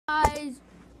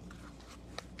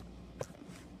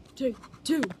Take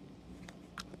two.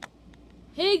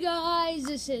 Hey guys,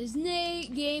 this is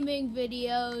Nate Gaming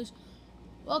Videos.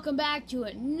 Welcome back to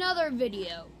another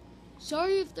video.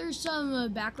 Sorry if there's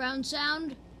some background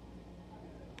sound.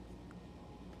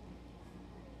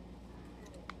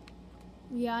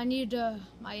 Yeah, I need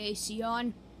my AC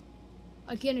on.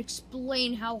 I can't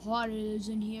explain how hot it is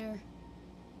in here.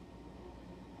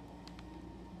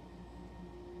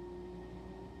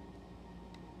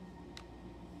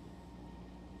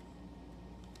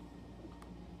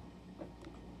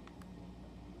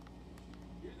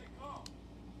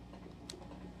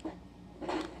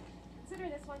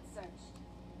 This one's searched.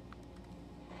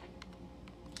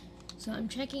 So I'm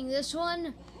checking this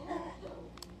one.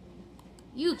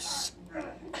 You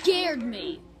scared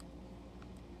me.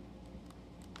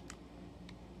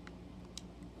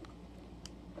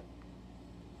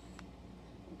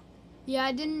 Yeah,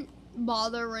 I didn't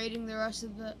bother raiding the rest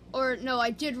of the... Or, no, I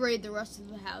did raid the rest of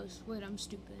the house. Wait, I'm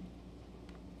stupid.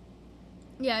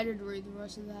 Yeah, I did raid the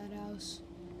rest of that house.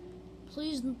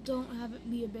 Please don't have it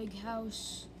be a big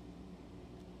house.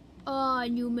 Oh,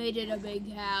 and you made it a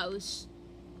big house.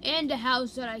 And a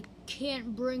house that I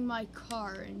can't bring my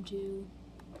car into.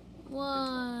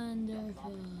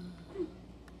 Wonderful.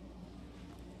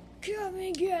 Come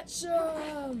and get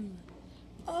some.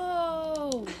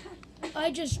 Oh,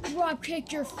 I just drop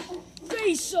kicked your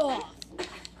face off.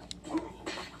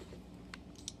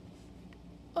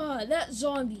 That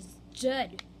zombie's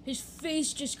dead. His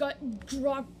face just got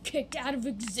drop kicked out of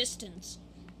existence.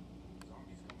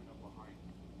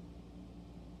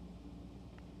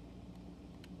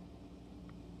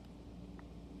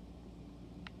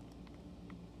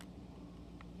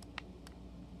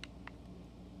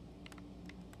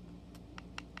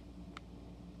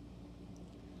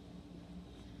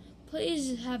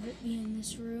 Please have it be in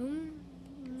this room.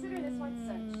 Consider this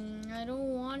one searched. I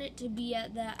don't want it to be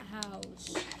at that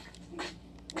house.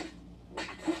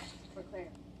 We're clear.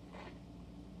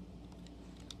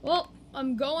 Well,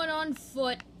 I'm going on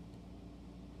foot.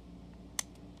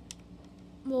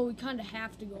 Well, we kind of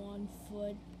have to go on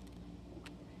foot.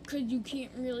 Because you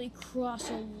can't really cross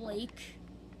a lake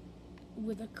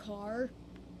with a car.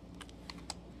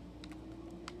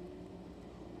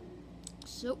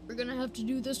 So, we're gonna have to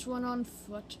do this one on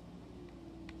foot.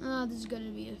 This is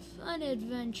gonna be a fun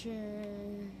adventure.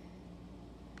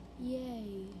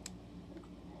 Yay.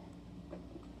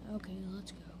 Okay,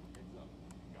 let's go.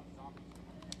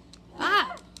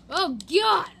 Ah! Oh,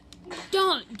 God!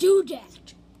 Don't do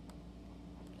that!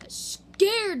 That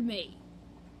scared me!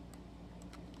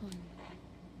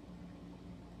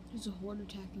 There's a horde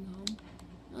attacking home.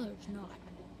 No, there's not.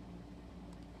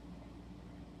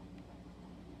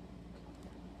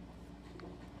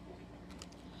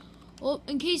 Well,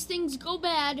 in case things go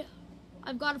bad,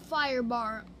 I've got a fire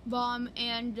bomb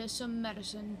and some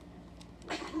medicine.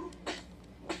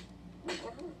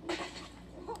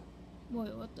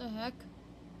 Wait, what the heck?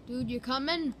 Dude, you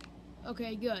coming?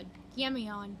 Okay, good. Get me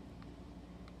on.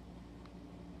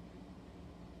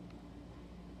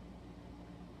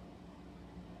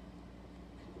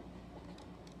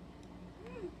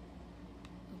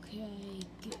 Okay,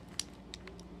 get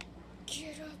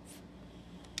up.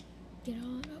 Get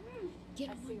on up. Get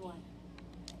on. I see one.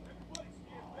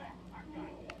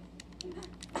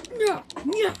 Yeah,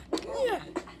 yeah, yeah,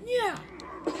 yeah,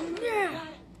 yeah.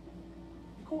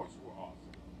 Of course we're awesome.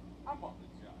 I'm off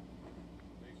the job.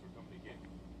 Thanks for coming again.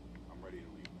 I'm ready to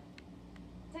leave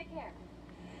now. Take care.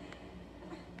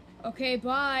 Okay,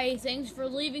 bye. Thanks for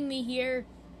leaving me here.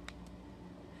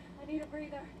 I need a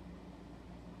breather.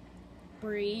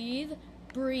 Breathe,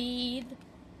 breathe,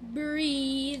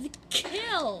 breathe,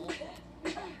 kill!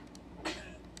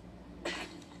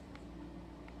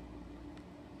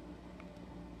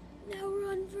 Now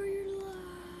run for your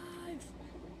life!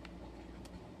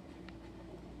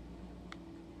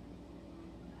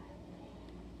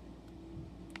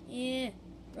 Yeah,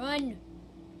 run!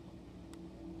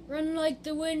 Run like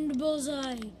the wind,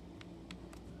 bullseye!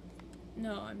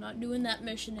 No, I'm not doing that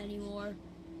mission anymore.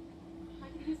 I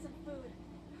could use some food.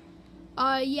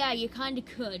 Yeah, you kinda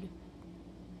could.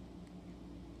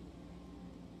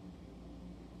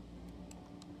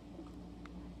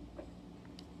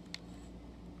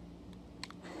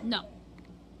 No.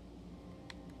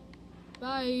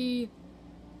 Bye.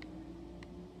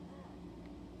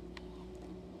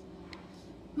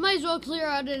 Might as well clear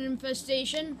out an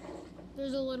infestation.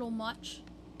 There's a little much.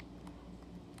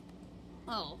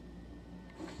 Oh.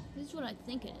 This is what I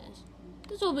think it is.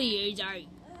 This will be easy.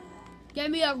 Give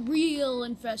me a real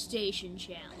infestation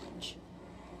challenge.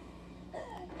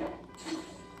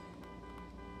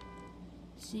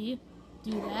 See?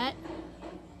 Do that.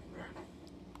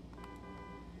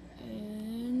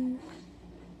 And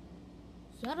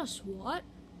is that a SWAT?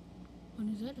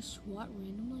 And is that a SWAT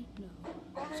randomly? No.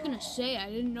 I was gonna say I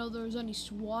didn't know there was any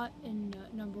SWAT in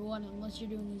number 1 unless you're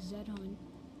doing a Z hunt.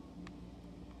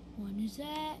 One is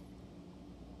that?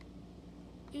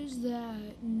 Is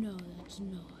that? No, that's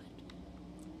not.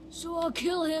 So I'll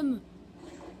kill him.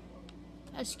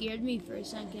 That scared me for a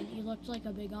second. He looked like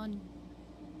a big gun.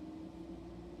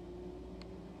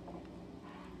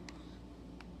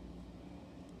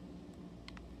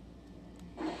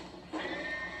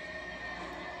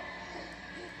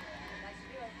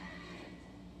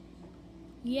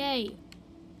 Yay.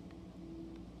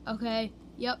 Okay,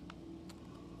 yep.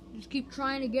 Just keep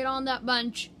trying to get on that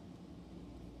bench.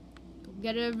 You'll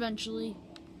get it eventually.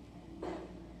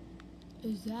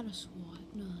 Is that a SWAT?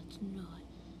 No, it's not.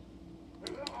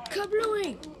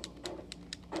 Kablooey!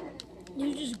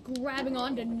 He's just grabbing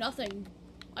onto nothing.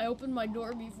 I opened my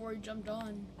door before he jumped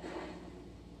on.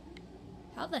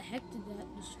 How the heck did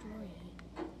that destroy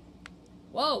it?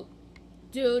 Whoa!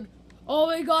 Dude. Oh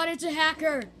my god, it's a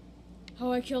hacker!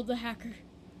 Oh, I killed the hacker.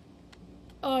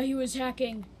 Oh, he was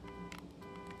hacking.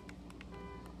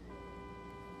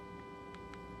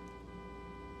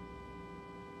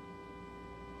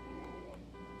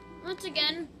 Once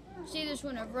again, see this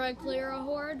whenever I clear a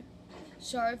horde.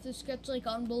 Sorry if this gets like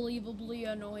unbelievably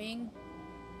annoying.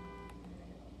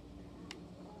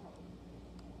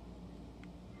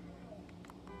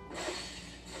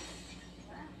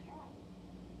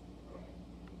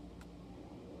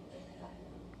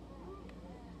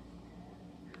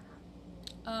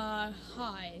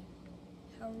 Hi.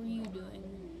 How are you doing?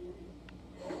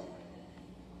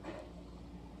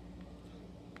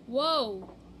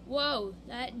 Whoa. Whoa,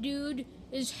 that dude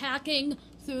is hacking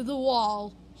through the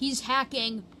wall. He's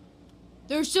hacking.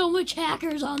 There's so much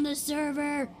hackers on this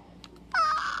server.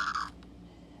 Ah!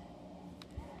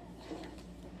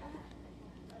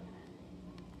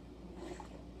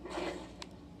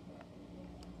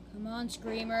 Come on,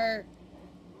 Screamer.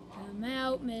 Come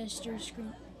out, Mr.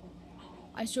 Screamer.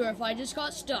 I swear, if I just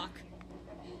got stuck.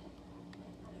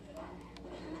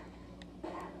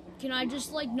 Can I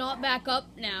just, like, not back up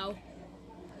now?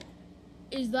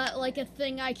 Is that, like, a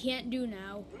thing I can't do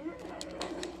now?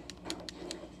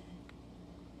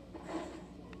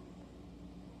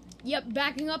 Yep,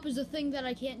 backing up is a thing that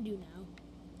I can't do now.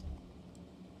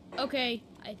 Okay,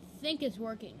 I think it's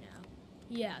working now.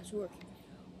 Yeah, it's working now.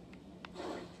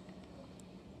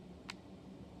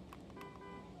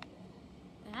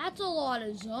 That's a lot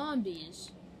of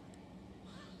zombies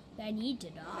that need to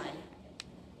die.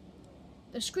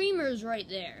 The Screamer's right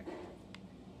there.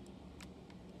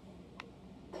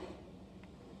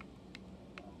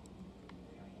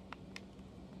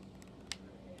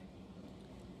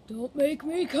 Don't make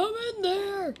me come in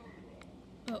there!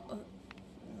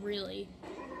 Really?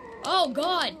 Oh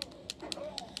god!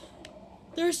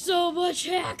 There's so much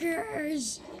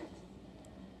hackers!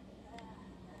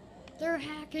 They're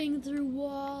hacking through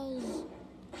walls.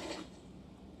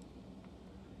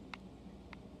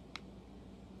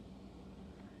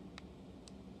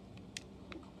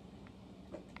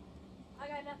 I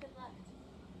got nothing left.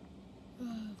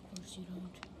 Of course you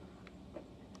don't.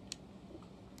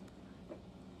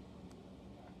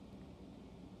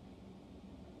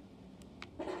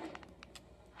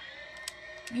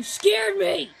 You scared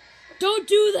me! Don't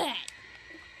do that!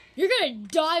 You're gonna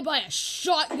die by a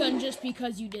shotgun just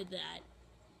because you did that.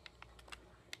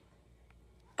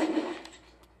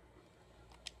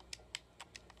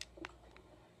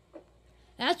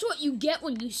 That's what you get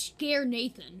when you scare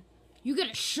Nathan. You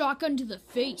get a shotgun to the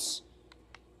face.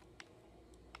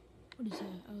 What is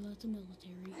that? Oh, that's a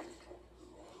military.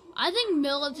 I think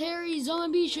military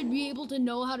zombies should be able to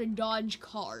know how to dodge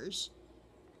cars.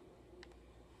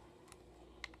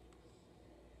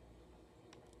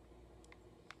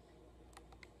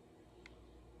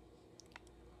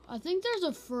 I think there's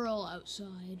a furl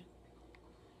outside.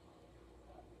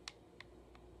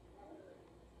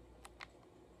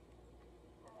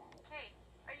 Hey,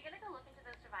 are you gonna go look into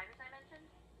those survivors I mentioned?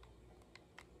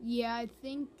 Yeah, I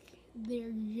think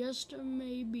there just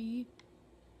may be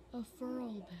a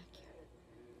furl back here.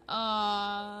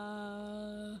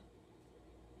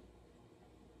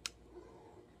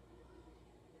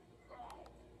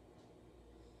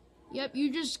 Yep, you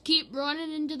just keep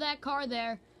running into that car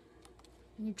there.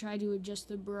 I'm gonna try to adjust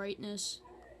the brightness.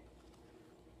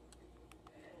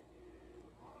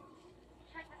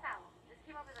 Check this out. This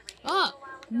came over the radio a Oh,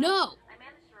 while ago. no! I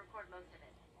managed to record most of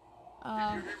it.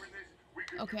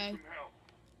 Okay.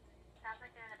 Sounds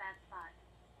like they're in a bad spot.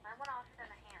 I want to offer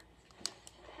them a hand.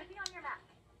 Should be on your map.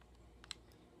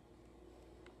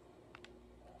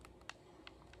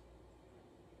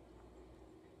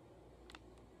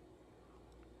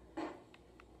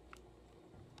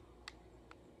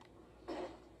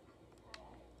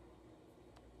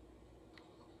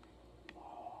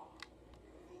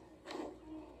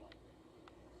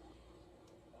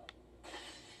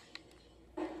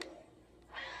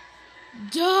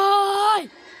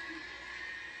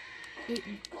 Wait,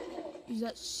 is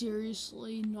that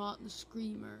seriously not the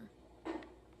screamer?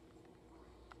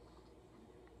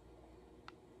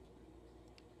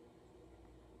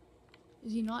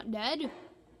 Is he not dead? What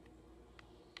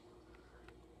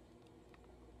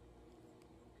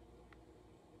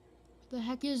the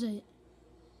heck is it?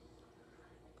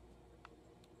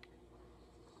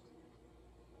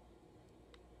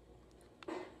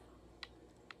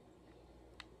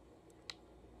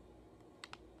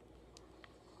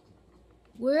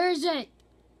 Where is it?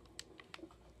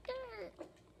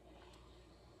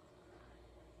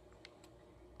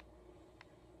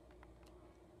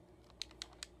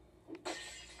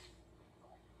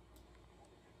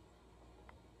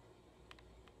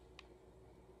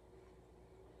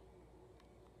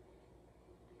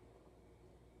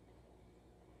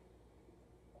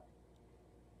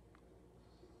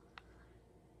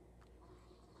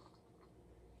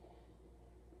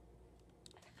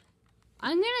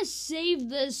 I'm gonna save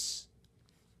this.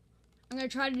 I'm gonna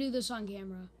try to do this on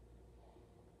camera.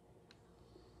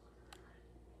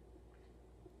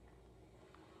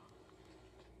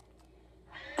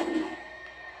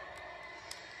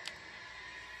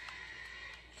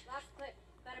 Last clip.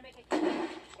 Better make it quick.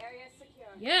 Area secure.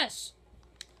 Yes.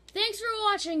 Thanks for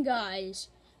watching, guys.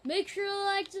 Make sure to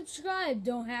like, subscribe.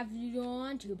 Don't have to go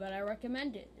on to, but I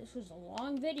recommend it. This was a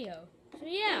long video. So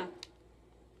yeah.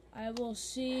 I will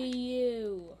see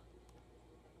you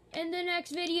in the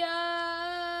next video.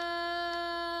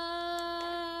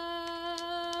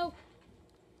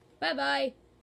 Bye-bye.